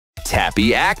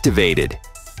Tappy activated.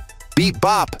 Beep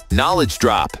bop, knowledge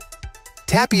drop.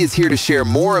 Tappy is here to share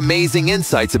more amazing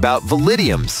insights about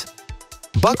Validiums.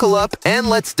 Buckle up and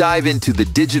let's dive into the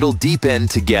digital deep end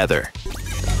together.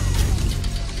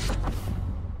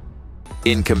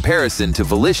 In comparison to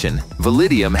Volition,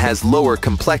 Validium has lower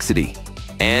complexity.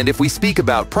 And if we speak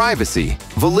about privacy,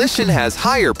 Volition has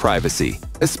higher privacy,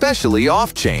 especially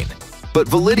off-chain. But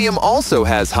Validium also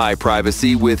has high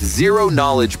privacy with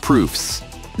zero-knowledge proofs,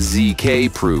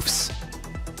 ZK proofs.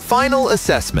 Final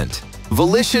assessment.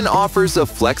 Volition offers a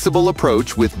flexible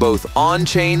approach with both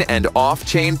on-chain and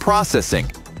off-chain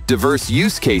processing, diverse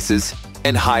use cases,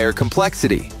 and higher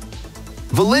complexity.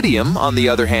 Validium, on the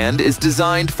other hand, is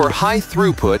designed for high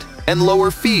throughput and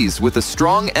lower fees with a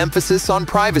strong emphasis on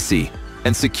privacy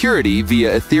and security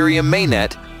via Ethereum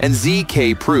mainnet and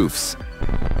ZK proofs.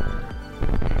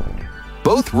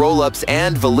 Both Rollups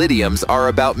and Validiums are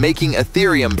about making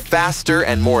Ethereum faster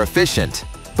and more efficient,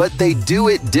 but they do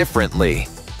it differently.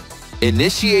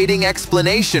 Initiating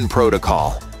Explanation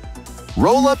Protocol.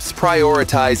 Rollups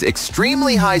prioritize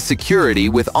extremely high security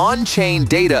with on-chain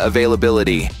data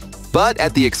availability, but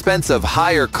at the expense of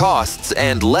higher costs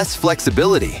and less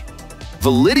flexibility.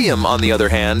 Validium, on the other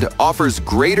hand, offers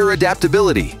greater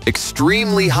adaptability,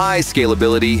 extremely high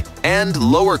scalability, and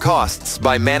lower costs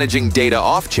by managing data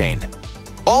off-chain,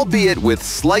 albeit with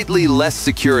slightly less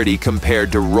security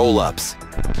compared to Rollups.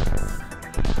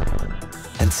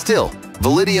 And still,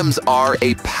 Validiums are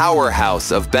a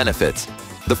powerhouse of benefits.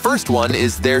 The first one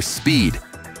is their speed.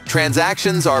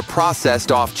 Transactions are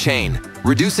processed off-chain,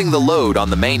 reducing the load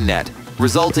on the mainnet,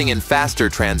 resulting in faster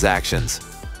transactions.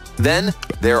 Then,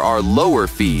 there are lower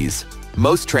fees.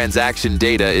 Most transaction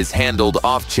data is handled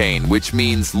off-chain, which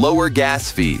means lower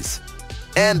gas fees.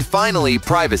 And finally,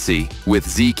 privacy. With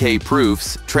ZK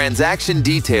proofs, transaction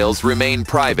details remain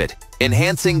private,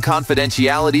 enhancing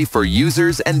confidentiality for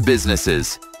users and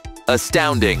businesses.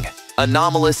 Astounding.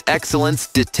 Anomalous excellence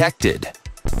detected.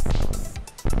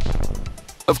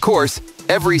 Of course,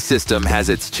 every system has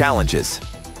its challenges.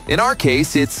 In our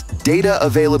case, it's data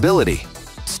availability.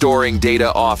 Storing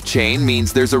data off-chain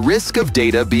means there's a risk of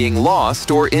data being lost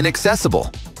or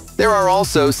inaccessible. There are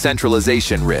also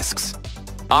centralization risks.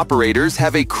 Operators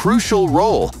have a crucial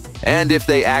role, and if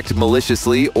they act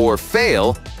maliciously or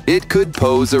fail, it could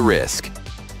pose a risk.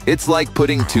 It's like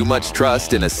putting too much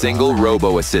trust in a single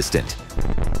robo-assistant.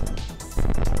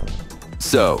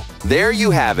 So, there you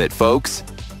have it, folks.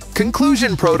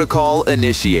 Conclusion protocol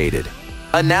initiated.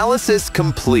 Analysis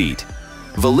complete.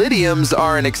 Validiums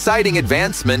are an exciting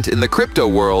advancement in the crypto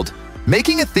world,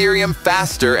 making Ethereum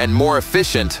faster and more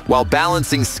efficient while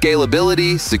balancing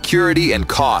scalability, security, and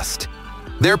cost.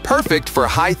 They're perfect for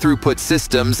high-throughput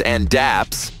systems and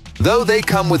dApps, though they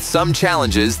come with some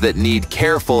challenges that need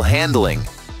careful handling.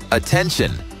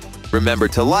 Attention! Remember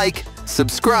to like,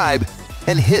 subscribe,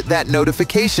 and hit that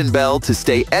notification bell to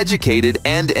stay educated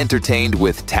and entertained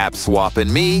with TapSwap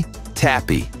and me,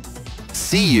 Tappy.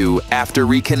 See you after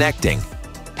reconnecting.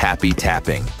 Happy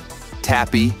tapping.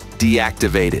 Tappy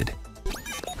deactivated.